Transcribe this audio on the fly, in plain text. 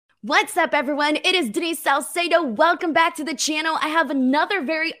What's up, everyone? It is Denise Salcedo. Welcome back to the channel. I have another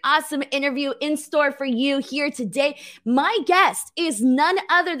very awesome interview in store for you here today. My guest is none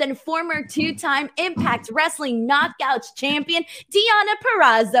other than former two-time Impact Wrestling Knockouts champion, Deonna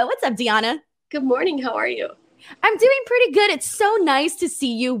Purrazzo. What's up, Deonna? Good morning. How are you? I'm doing pretty good. It's so nice to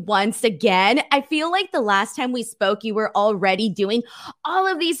see you once again. I feel like the last time we spoke, you were already doing all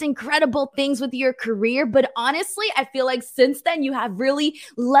of these incredible things with your career. But honestly, I feel like since then, you have really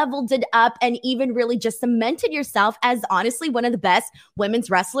leveled it up and even really just cemented yourself as honestly one of the best women's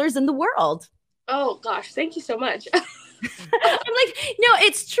wrestlers in the world. Oh gosh, thank you so much. I'm like, no,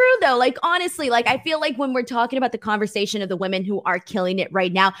 it's true though. Like, honestly, like, I feel like when we're talking about the conversation of the women who are killing it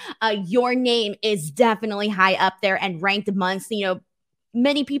right now, your name is definitely high up there and ranked amongst,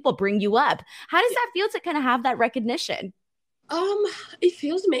 many people bring you up. How does that feel to kind of have that recognition? Um, it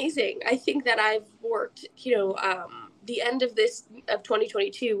feels amazing. I think that I've worked, the end of this of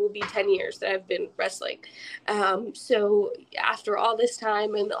 2022 will be 10 years that I've been wrestling. So after all this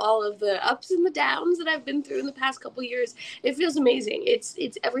time and all of the ups and the downs that I've been through in the past couple years, it feels amazing. It's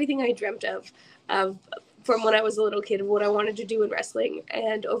everything I dreamt of from when I was a little kid of what I wanted to do in wrestling.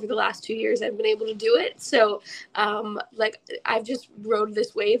 And over the last 2 years, I've been able to do it. So, I've just rode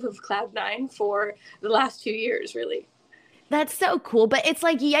this wave of cloud nine for the last 2 years, really. That's so cool. But it's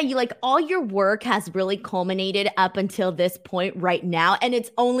like, yeah, you like all your work has really culminated up until this point right now. And it's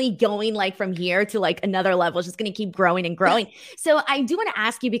only going like from here to like another level. It's just going to keep growing and growing. So I do want to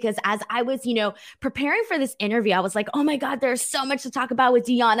ask you because as I was, preparing for this interview, I was like, oh my God, there's so much to talk about with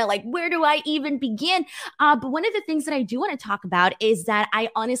Deonna. Like, where do I even begin? But one of the things that I do want to talk about is that I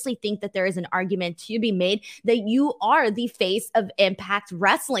honestly think that there is an argument to be made that you are the face of Impact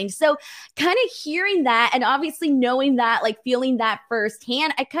Wrestling. So kind of hearing that and obviously knowing that, like feeling that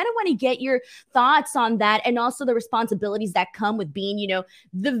firsthand, I kind of want to get your thoughts on that and also the responsibilities that come with being,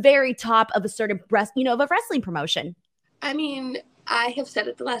 the very top of a certain of a wrestling promotion. I mean, I have said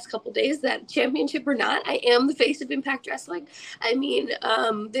it the last couple days that championship or not, I am the face of Impact Wrestling. I mean,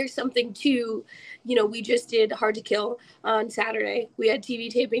 there's something to, we just did Hard to Kill on Saturday. We had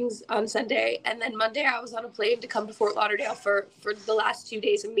TV tapings on Sunday, and then Monday I was on a plane to come to Fort Lauderdale for the last 2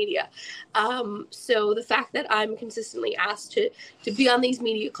 days of media. So the fact that I'm consistently asked to be on these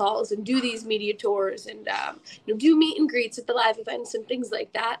media calls and do these media tours and do meet and greets at the live events and things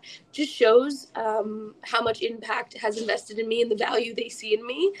like that just shows how much Impact has invested in me and the value they see in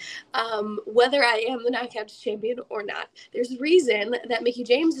me, whether I am the Knockouts champion or not. There's a reason that Mickie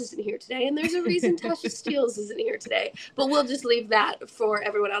James isn't here today, and there's a reason Tasha Steelz isn't here today, but we'll just leave that for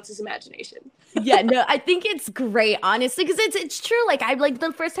everyone else's imagination. Yeah, no, I think it's great, honestly, because it's true. Like I like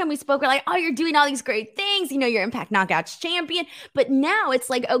the first time we spoke, we're like, oh, you're doing all these great things, you're Impact Knockouts champion. But now it's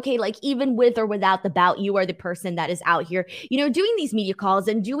like, okay, like even with or without the bout, you are the person that is out here, doing these media calls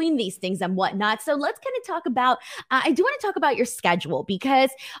and doing these things and whatnot. So let's kind of talk about. I do want to talk about your schedule because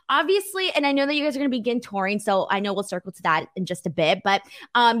obviously, and I know that you guys are going to begin touring, so I know we'll circle to that in just a bit. But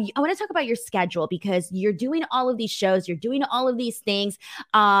I want to talk about your schedule because you're doing all of these shows, you're doing all of these things,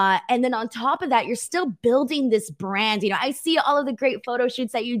 and then on top of that, you're still building this brand. I see all of the great photo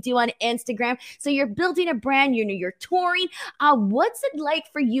shoots that you do on Instagram. So you're building a brand, you're touring. What's it like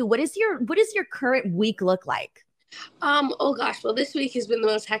for you? What is your current week look like? Oh gosh, well, this week has been the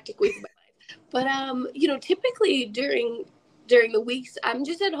most hectic week of my life. But typically during the weeks, I'm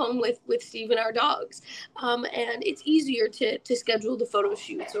just at home with Steve and our dogs, and it's easier to schedule the photo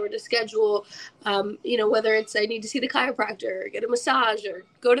shoots or to schedule, whether it's I need to see the chiropractor, or get a massage, or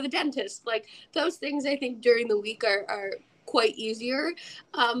go to the dentist. Like those things, I think during the week are quite easier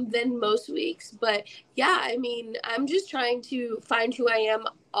than most weeks. But yeah, I mean, I'm just trying to find who I am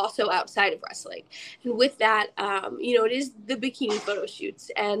also outside of wrestling. And with that, it is the bikini photo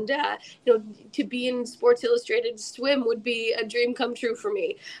shoots. And, to be in Sports Illustrated swim would be a dream come true for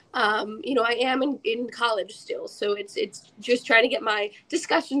me. I am in college still. So it's just trying to get my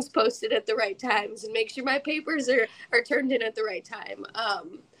discussions posted at the right times and make sure my papers are turned in at the right time.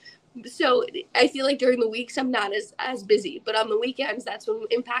 So I feel like during the weeks I'm not as busy, but on the weekends, that's when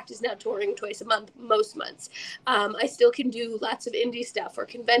Impact is now touring twice a month, most months. I still can do lots of indie stuff or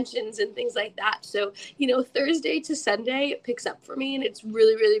conventions and things like that. So, Thursday to Sunday it picks up for me and it's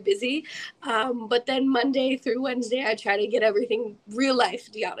really, really busy. But then Monday through Wednesday, I try to get everything real life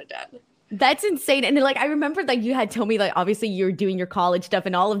Deonna done. That's insane. And like, I remember like you had told me like obviously you're doing your college stuff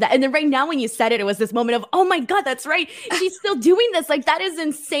and all of that. And then right now when you said it, it was this moment of, oh my God, that's right. She's still doing this. Like that is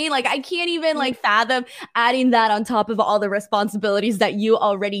insane. Like I can't even like fathom adding that on top of all the responsibilities that you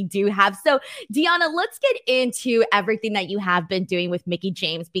already do have. So Deonna, let's get into everything that you have been doing with Mickie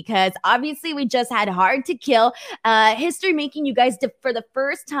James, because obviously we just had Hard to Kill, history making. You guys for the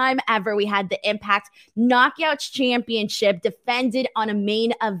first time ever, we had the Impact Knockouts Championship defended on a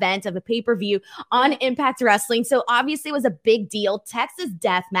main event of a pay-per-view on Impact Wrestling. So obviously it was a big deal. Texas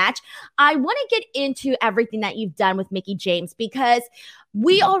Death Match. I want to get into everything that you've done with Mickie James, because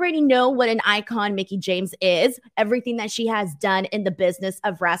we already know what an icon Mickie James is, everything that she has done in the business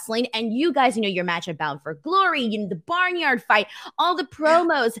of wrestling. And you guys, you know, your match at Bound for Glory, you know, the Barnyard fight, all the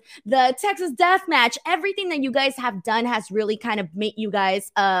promos, the Texas Death Match, everything that you guys have done has really kind of made you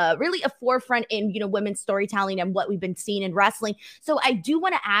guys really a forefront in, you know, women's storytelling and what we've been seeing in wrestling. So I do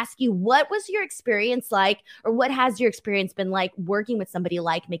want to ask you, what was your experience like, or what has your experience been like working with somebody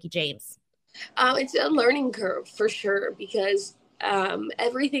like Mickie James? It's a learning curve for sure, because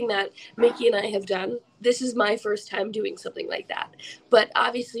everything that Mickie and I have done, this is my first time doing something like that. But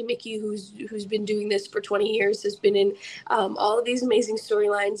obviously Mickie, who's been doing this for 20 years, has been in all of these amazing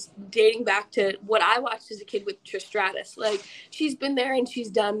storylines dating back to what I watched as a kid with Trish Stratus. Like, she's been there and she's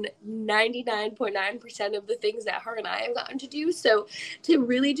done 99.9% of the things that her and I have gotten to do. So to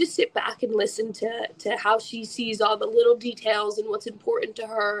really just sit back and listen to how she sees all the little details and what's important to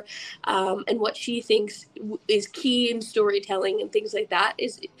her, and what she thinks is key in storytelling and things like that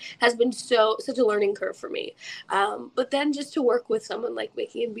has been such a learning curve for me. But then just to work with someone like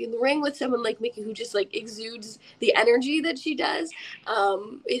Mickie and be in the ring with someone like Mickie, who just like exudes the energy that she does,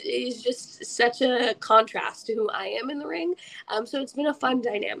 it is just such a contrast to who I am in the ring. So it's been a fun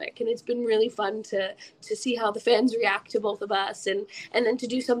dynamic, and it's been really fun to see how the fans react to both of us, and then to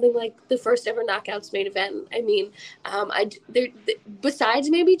do something like the first ever Knockouts main event. I mean, besides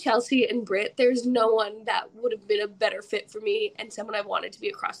maybe Chelsea and Britt, there's no one that would have been a better fit for me and someone I've wanted to be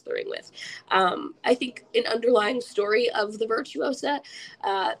across the ring with. I think an underlying story of the Virtuosa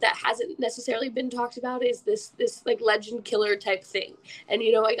that hasn't necessarily been talked about is this like legend killer type thing. And,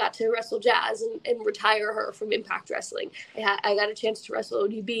 you know, I got to wrestle Jazz and retire her from Impact Wrestling. I got a chance to wrestle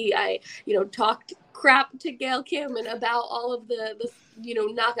ODB. I, you know, talked crap to Gail Kim and about all of the you know,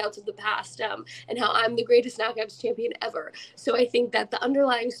 knockouts of the past, and how I'm the greatest knockouts champion ever. So I think that the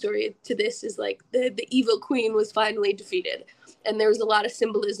underlying story to this is like the evil queen was finally defeated. And there was a lot of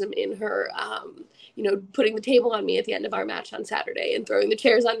symbolism in her, you know, putting the table on me at the end of our match on Saturday, and throwing the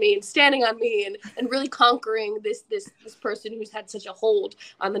chairs on me and standing on me, and really conquering this person who's had such a hold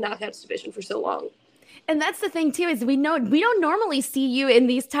on the knockouts division for so long. And that's the thing too, is we know we don't normally see you in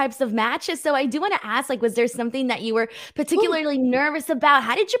these types of matches. So I do want to ask, like, was there something that you were particularly nervous about?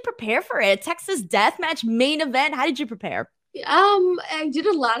 How did you prepare for it? A Texas Death Match main event. How did you prepare? I did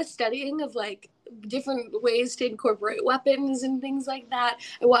a lot of studying of like different ways to incorporate weapons and things like that.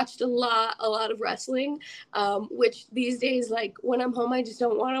 I watched a lot of wrestling, which these days, like when I'm home, I just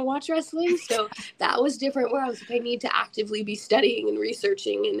don't want to watch wrestling. So that was different, where I was like, I need to actively be studying and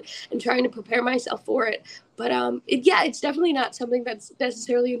researching and trying to prepare myself for it. But it's definitely not something that's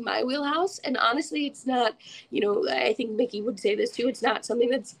necessarily in my wheelhouse. And honestly, it's not, you know, I think Mickie would say this too. It's not something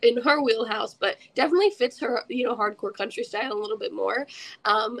that's in her wheelhouse, but definitely fits her, you know, hardcore country style a little bit more.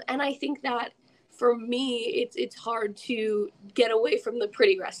 And I think that for me, it's hard to get away from the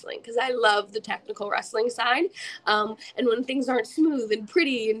pretty wrestling, because I love the technical wrestling side. And when things aren't smooth and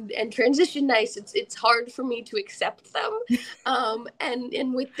pretty and transition nice, it's hard for me to accept them.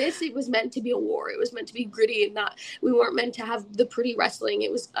 And with this, it was meant to be a war. It was meant to be gritty, and we weren't meant to have the pretty wrestling.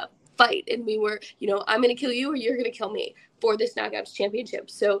 It was a fight, and we were, you know, I'm going to kill you or you're going to kill me for this Knockouts Championship.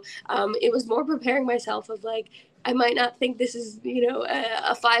 So it was more preparing myself of like, I might not think this is, you know,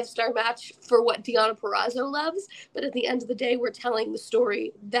 a 5-star match for what Deonna Purrazzo loves, but at the end of the day, we're telling the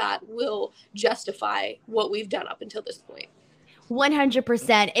story that will justify what we've done up until this point.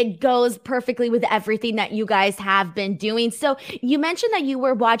 100%. It goes perfectly with everything that you guys have been doing. So you mentioned that you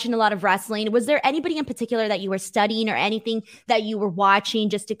were watching a lot of wrestling. Was there anybody in particular that you were studying, or anything that you were watching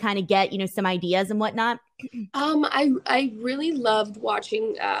just to kind of get, you know, some ideas and whatnot? I really loved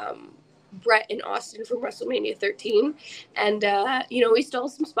watching Brett and Austin from WrestleMania 13. And, you know, we stole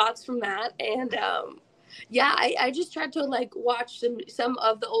some spots from that. And, I just tried to like watch some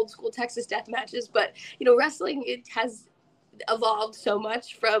of the old school Texas death matches. But, you know, wrestling, it has evolved so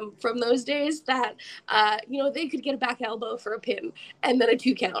much from those days that, you know, they could get a back elbow for a pin and then a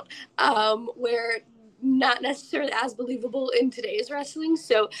 2 count, where not necessarily as believable in today's wrestling.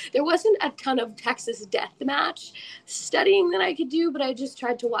 So there wasn't a ton of Texas death match studying that I could do, but I just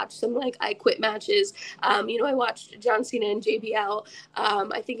tried to watch some like I Quit matches. I watched John Cena and JBL.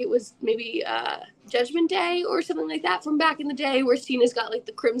 I think it was maybe Judgment Day or something like that from back in the day, where Cena's got like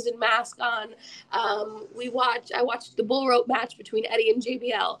the crimson mask on. I watched the bull rope match between Eddie and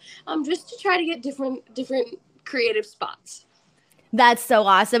JBL, just to try to get different creative spots. That's so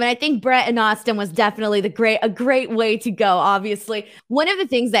awesome. And I think Brett and Austin was definitely a great way to go. Obviously, one of the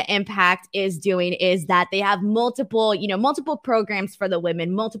things that Impact is doing is that they have multiple programs for the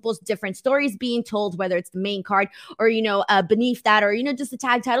women, multiple different stories being told, whether it's the main card or, beneath that, or, just the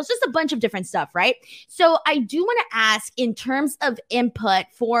tag titles, just a bunch of different stuff. Right. So I do want to ask, in terms of input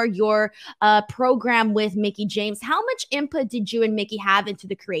for your program with Mickie James, how much input did you and Mickie have into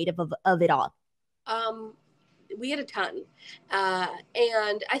the creative of it all? We had a ton.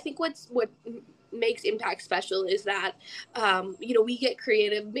 And I think what makes Impact special is that, we get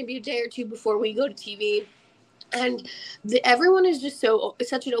creative maybe a day or two before we go to TV. And everyone is just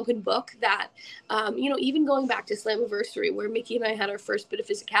such an open book that, even going back to Slammiversary, where Mickie and I had our first bit of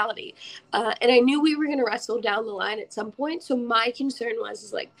physicality, and I knew we were going to wrestle down the line at some point. So my concern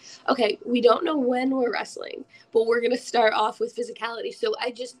is like, okay, we don't know when we're wrestling, but we're going to start off with physicality. So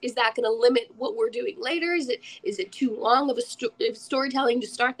is that going to limit what we're doing later? Is it too long of a storytelling to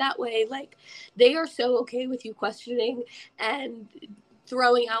start that way? Like, they are so okay with you questioning and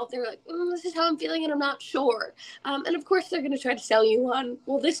throwing out there like, this is how I'm feeling and I'm not sure. And of course they're going to try to sell you on,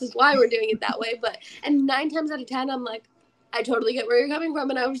 well, this is why we're doing it that way. And 9 times out of 10, I'm like, I totally get where you're coming from.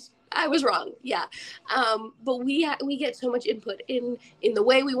 And I was wrong. Yeah. But we get so much input in the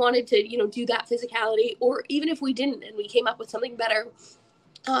way we wanted to, do that physicality, or even if we didn't and we came up with something better.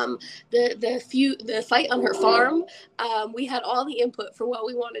 The fight on her farm, we had all the input for what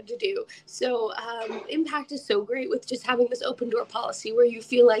we wanted to do. So Impact is so great with just having this open door policy where you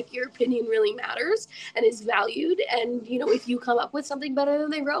feel like your opinion really matters and is valued. And, if you come up with something better than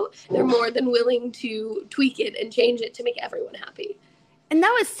they wrote, they're more than willing to tweak it and change it to make everyone happy. And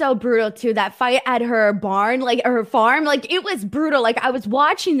that was so brutal too, that fight at her barn, like her farm, like it was brutal. Like I was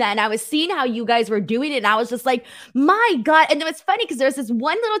watching that and I was seeing how you guys were doing it. And I was just like, my God. And it was funny because there's this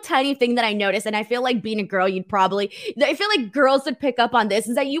one little tiny thing that I noticed. And I feel like being a girl, I feel like girls would pick up on this,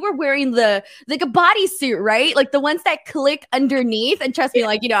 is that you were wearing like a bodysuit, right? Like the ones that click underneath. And trust me,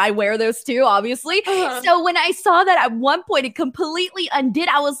 I wear those too, obviously. Uh-huh. So when I saw that at one point, it completely undid.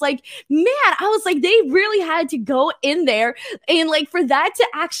 I was like, man, they really had to go in there and like for that to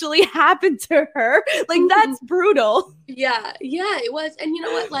actually happen to her, like that's brutal. Yeah, it was. And you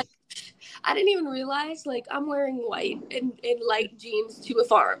know what, like I didn't even realize, like, I'm wearing white and light jeans to a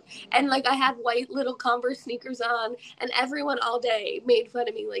farm, and like I had white little Converse sneakers on, and everyone all day made fun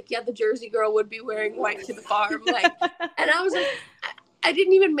of me, like, yeah, the Jersey girl would be wearing white to the farm, like. And I was like, I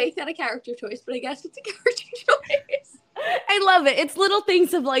didn't even make that a character choice, but I guess it's a character choice. I love it. It's little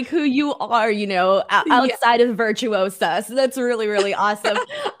things of like who you are, outside of Virtuosa. So that's really, really awesome.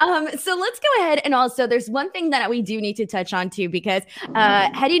 So let's go ahead. And also there's one thing that we do need to touch on too, because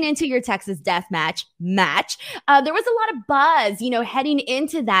heading into your Texas Death match, there was a lot of buzz, heading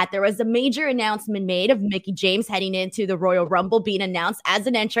into that. There was a major announcement made of Mickie James heading into the Royal Rumble, being announced as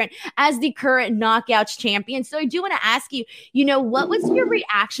an entrant, as the current Knockouts champion. So I do want to ask you, what was your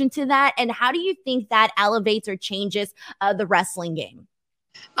reaction to that? And how do you think that elevates or changes the wrestling game?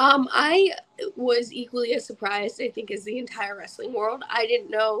 I was equally as surprised, I think, as the entire wrestling world. I didn't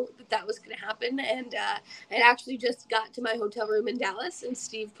know that was going to happen. And I actually just got to my hotel room in Dallas and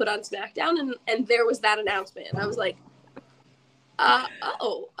Steve put on SmackDown and there was that announcement. And I was like,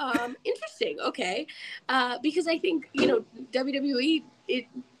 interesting. Okay. Because I think, WWE,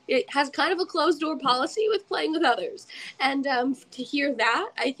 it has kind of a closed door policy with playing with others. And to hear that,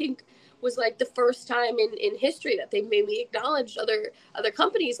 I think was like the first time in history that they've maybe acknowledged other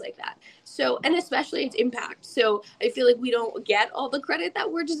companies like that. So, and especially its Impact. So I feel like we don't get all the credit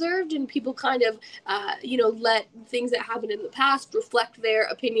that we're deserved, and people kind of, let things that happened in the past reflect their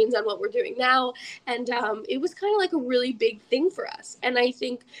opinions on what we're doing now. And it was kind of like a really big thing for us. And I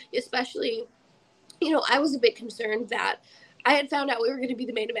think especially, I was a bit concerned that I had found out we were going to be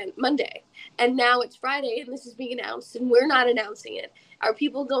the main event Monday, and now it's Friday and this is being announced and we're not announcing it. Are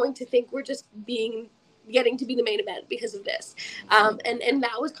people going to think we're just getting to be the main event because of this? And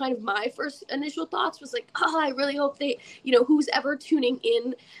that was kind of my first initial thoughts, was like, I really hope they, who's ever tuning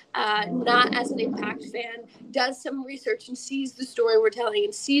in, not as an Impact fan, does some research and sees the story we're telling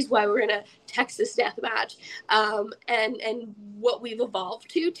and sees why we're in a Texas death match, and what we've evolved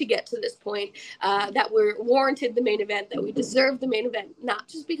to get to this point, that we're warranted the main event, that we deserve the main event, not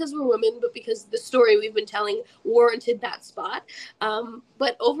just because we're women, but because the story we've been telling warranted that spot.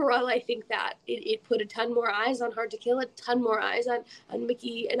 But overall, I think that it put a ton more eyes on Hard to Kill, a ton more eyes on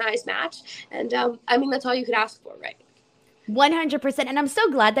Mickie and I's match. And I mean, that's all you could ask for, right? 100%. And I'm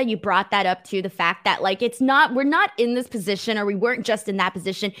so glad that you brought that up too. The fact that like we're not in this position, or we weren't just in that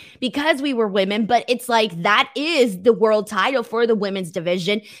position because we were women, but it's like that is the world title for the women's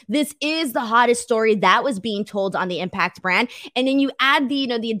division. This is the hottest story that was being told on the Impact brand. And then you add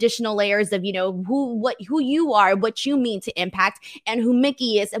the additional layers of, who you are, what you mean to Impact, and who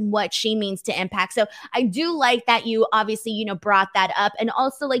Mickie is and what she means to Impact. So I do like that you obviously, brought that up. And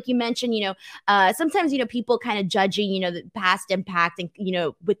also, like you mentioned, sometimes, people kind of judging, the past Impact and,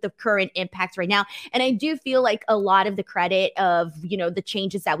 with the current Impact right now. And I do feel like a lot of the credit of, the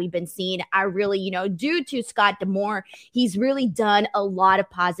changes that we've been seeing are really, due to Scott D'Amore. He's really done a lot of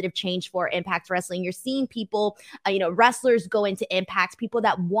positive change for Impact Wrestling. You're seeing people, wrestlers go into Impact, people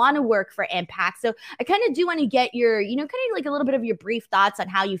that want to work for Impact. So I kind of do want to get your, kind of like a little bit of your brief thoughts on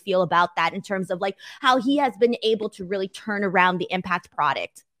how you feel about that in terms of like how he has been able to really turn around the Impact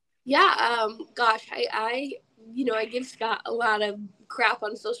product. Yeah, gosh, I give Scott a lot of crap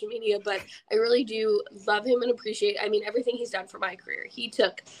on social media, but I really do love him and appreciate, everything he's done for my career. He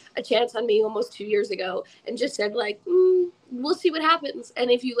took a chance on me almost 2 years ago and just said like, we'll see what happens. And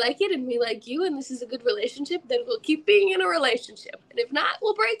if you like it and we like you and this is a good relationship, then we'll keep being in a relationship. And if not,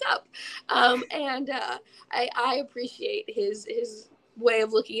 we'll break up. I appreciate his way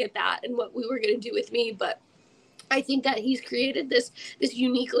of looking at that and what we were going to do with me. But I think that he's created this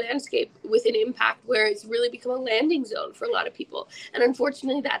unique landscape within Impact where it's really become a landing zone for a lot of people. And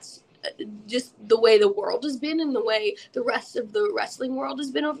unfortunately, that's just the way the world has been and the way the rest of the wrestling world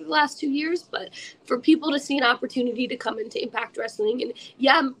has been over the last 2 years. But for people to see an opportunity to come into Impact Wrestling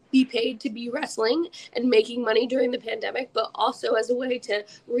and be paid to be wrestling and making money during the pandemic, but also as a way to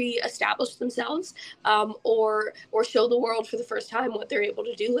reestablish themselves, or show the world for the first time what they're able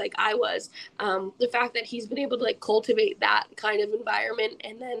to do, like I was. The fact that he's been able to like cultivate that kind of environment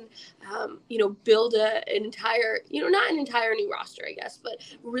and then build an entire, not an entire new roster, I guess, but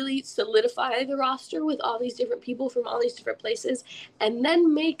really solidify the roster with all these different people from all these different places, and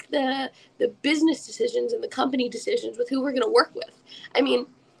then make the business decisions and the company decisions with who we're going to work with.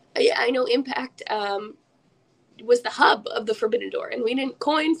 I know Impact was the hub of the Forbidden Door, and we didn't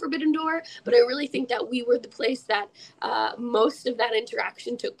coin Forbidden Door, but I really think that we were the place that most of that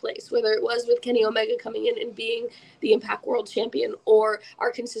interaction took place, whether it was with Kenny Omega coming in and being the Impact World Champion, or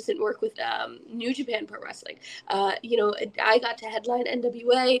our consistent work with New Japan Pro Wrestling. I got to headline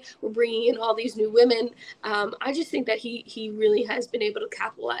NWA. We're bringing in all these new women. I just think that he really has been able to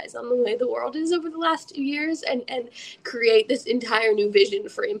capitalize on the way the world is over the last 2 years and create this entire new vision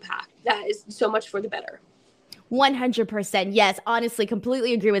for Impact that is so much for the better. 100%. Yes, honestly,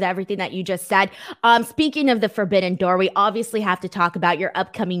 completely agree with everything that you just said. Speaking of the Forbidden Door, we obviously have to talk about your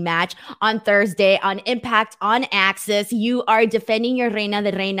upcoming match on Thursday on Impact on Axis. You are defending your Reina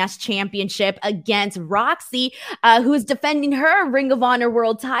de Reinas championship against Roxy, who is defending her Ring of Honor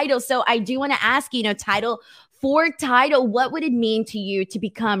world title. So I do want to ask, title for title, what would it mean to you to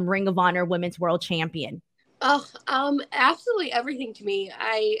become Ring of Honor Women's World Champion? Oh, absolutely everything to me.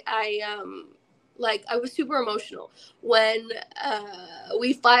 I was super emotional when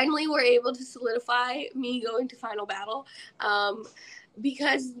we finally were able to solidify me going to Final Battle,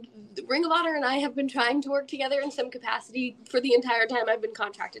 because Ring of Honor and I have been trying to work together in some capacity for the entire time I've been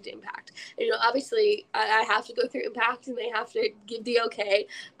contracted to Impact. Obviously I have to go through Impact and they have to give the okay,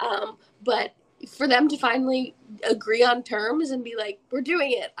 but for them to finally agree on terms and be like, we're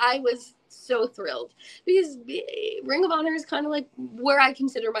doing it, I was so thrilled, because Ring of Honor is kind of like where I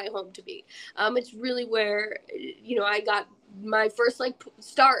consider my home to be. It's really where I got my first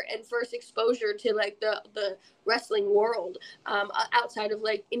start and first exposure to the wrestling world, outside of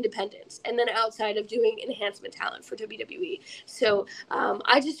independence, and then outside of doing enhancement talent for WWE. So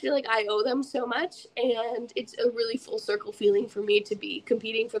I just feel like I owe them so much, and it's a really full circle feeling for me to be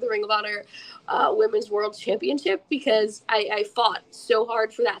competing for the Ring of Honor Women's World Championship, because I fought so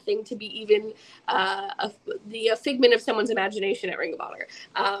hard for that thing to be even a figment of someone's imagination at Ring of Honor,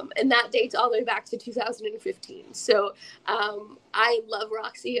 and that dates all the way back to 2015. So I love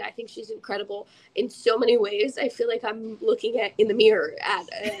Roxy. I think she's incredible in so many ways. I feel like I'm looking in the mirror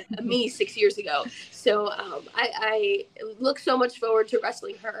at me 6 years ago. So I look so much forward to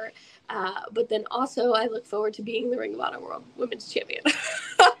wrestling her. But then also I look forward to being the Ring of Honor World Women's Champion.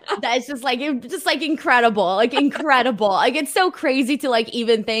 That's just like incredible, like incredible. Like it's so crazy to like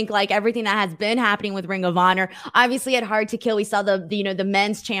even think like everything that has been happening with Ring of Honor. Obviously, at Hard to Kill, we saw the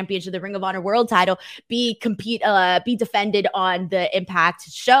men's championship, the Ring of Honor World Title, be defended on the Impact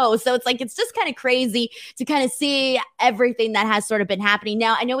show. So it's like it's just kind of crazy to kind of see everything that has sort of been happening.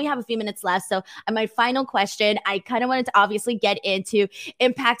 Now, I know we have a few minutes left, so my final question, I kind of wanted to obviously get into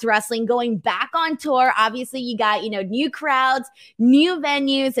Impact Wrestling going back on tour. Obviously, you got new crowds, new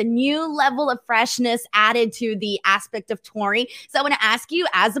venues, a new level of freshness added to the aspect of touring. So I want to ask you,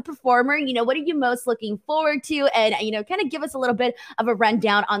 as a performer, what are you most looking forward to? And, kind of give us a little bit of a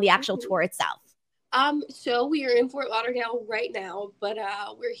rundown on the actual tour itself. So we are in Fort Lauderdale right now, but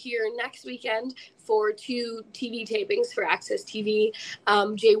we're here next weekend for 2 TV tapings for Access TV.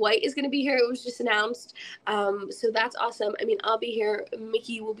 Jay White is going to be here. It was just announced. So that's awesome. I mean, I'll be here.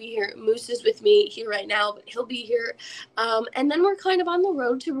 Mickie will be here. Moose is with me here right now, but he'll be here. And then we're kind of on the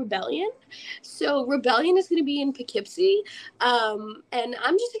road to Rebellion. So Rebellion is going to be in Poughkeepsie. And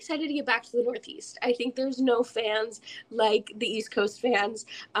I'm just excited to get back to the Northeast. I think there's no fans like the East Coast fans.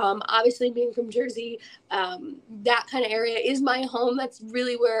 Obviously, being from Jersey, that kind of area is my home. That's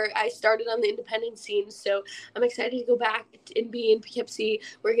really where I started on the independent scene. So I'm excited to go back and be in Poughkeepsie.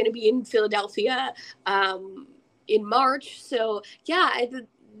 We're going to be in Philadelphia in March. So yeah,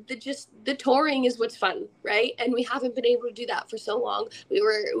 the touring is what's fun, right? And we haven't been able to do that for so long. We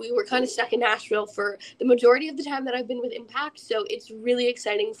were kind of stuck in Nashville for the majority of the time that I've been with Impact. So it's really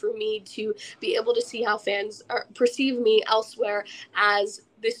exciting for me to be able to see how fans perceive me elsewhere as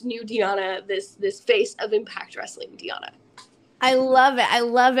this new Deonna, this face of Impact Wrestling, Deonna. I love it. I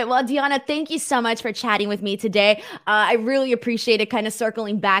love it. Well, Deonna, thank you so much for chatting with me today. I really appreciate it, kind of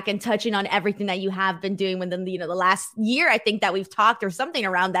circling back and touching on everything that you have been doing within the last year. I think that we've talked or something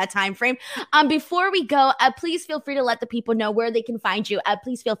around that time frame. Before we go, please feel free to let the people know where they can find you.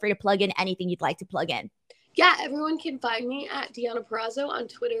 Please feel free to plug in anything you'd like to plug in. Yeah, everyone can find me at Deonna Purrazzo on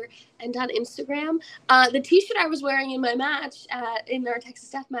Twitter and on Instagram. The t-shirt I was wearing in my match, in our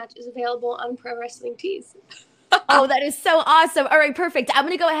Texas Death match, is available on Pro Wrestling Tees. Oh, that is so awesome. All right, perfect. I'm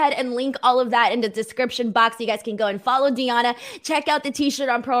going to go ahead and link all of that in the description box. You guys can go and follow Deonna, check out the t-shirt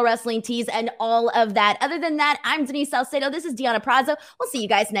on Pro Wrestling Tees and all of that. Other than that, I'm Denise Salcedo. This is Deonna Purrazzo. We'll see you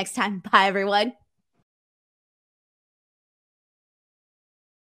guys next time. Bye, everyone.